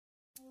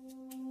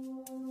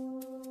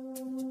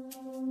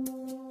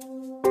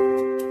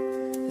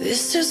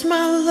This is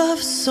my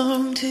love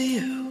song to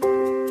you.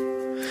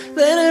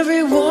 Let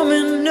every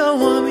woman know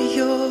I'm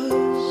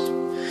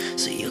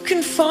yours, so you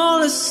can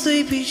fall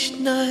asleep each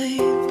night,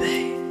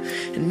 babe,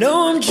 and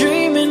know I'm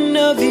dreaming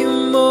of you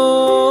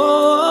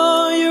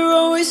more. You're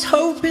always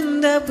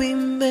hoping that we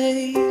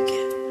make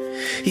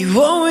it.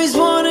 You always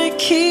wanna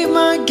keep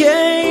my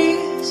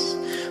gaze.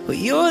 Well,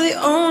 you're the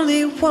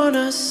only one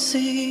I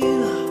see,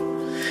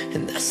 love,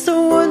 and that's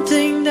the one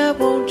thing that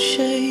won't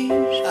change.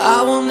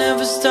 I will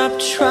never stop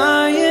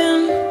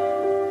trying.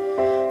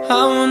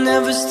 I will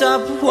never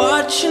stop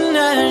watching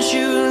as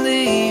you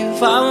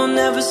leave. I will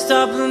never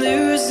stop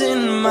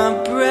losing my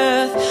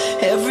breath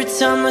every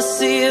time I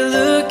see you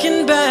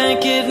looking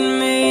back at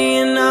me.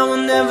 And I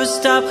will never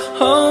stop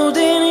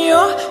holding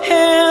your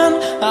hand.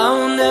 I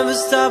will never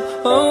stop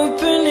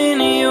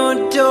opening your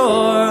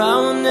door. I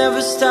will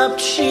never stop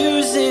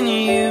choosing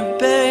you,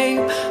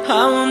 babe.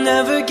 I will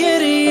never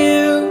get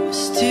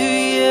used to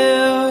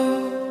you.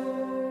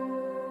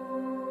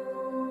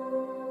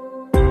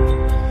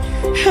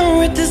 And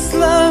with this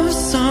love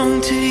song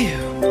to you,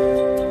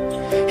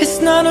 it's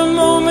not a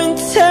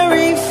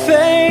momentary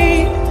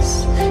phase.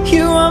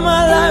 You are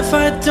my life,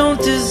 I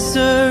don't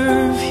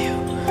deserve you,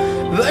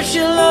 but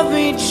you love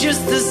me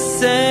just the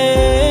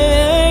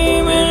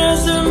same. And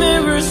as the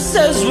mirror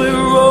says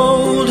we're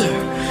older,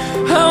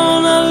 I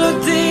wanna look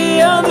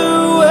the other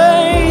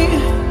way.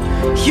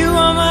 You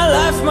are my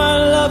life, my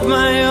love,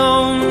 my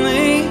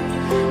only,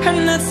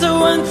 and that's the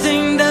one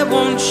thing that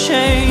won't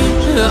change.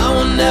 I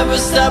will never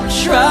stop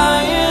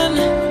trying.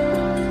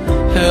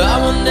 I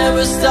will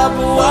never stop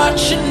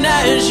watching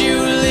as you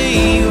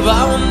leave.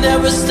 I will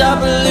never stop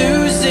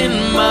losing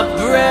my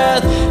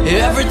breath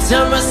every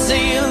time I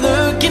see you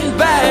looking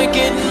back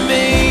at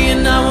me.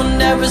 And I will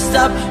never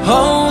stop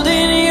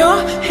holding your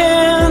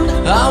hand.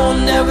 I will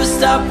never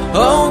stop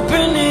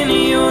opening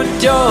your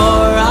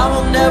door. I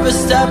will never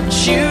stop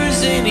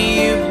choosing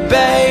you,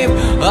 babe.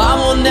 I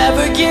will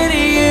never get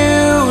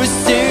used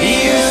to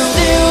you.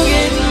 Still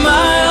get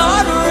my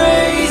heart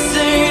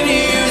racing.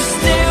 You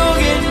still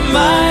get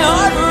my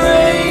heart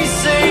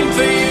racing.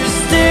 For you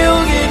still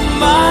get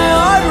my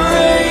heart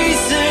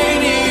racing.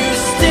 You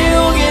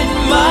still get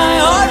my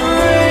heart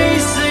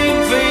racing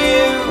for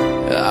you.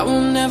 I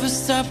will never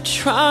stop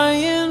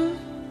trying.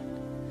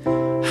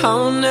 I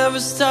will never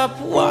stop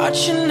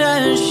watching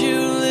as you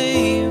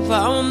leave.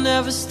 I will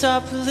never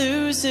stop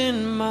losing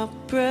my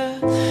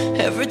breath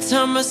every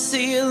time I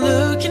see you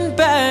looking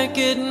back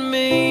at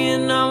me.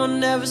 And I will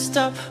never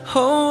stop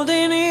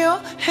holding your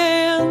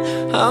hand.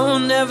 I will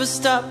never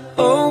stop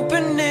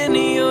opening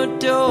your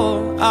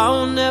door. I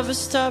will never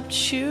stop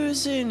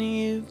choosing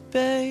you,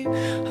 babe.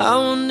 I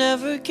will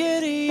never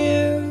get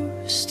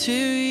used to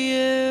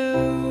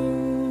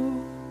you.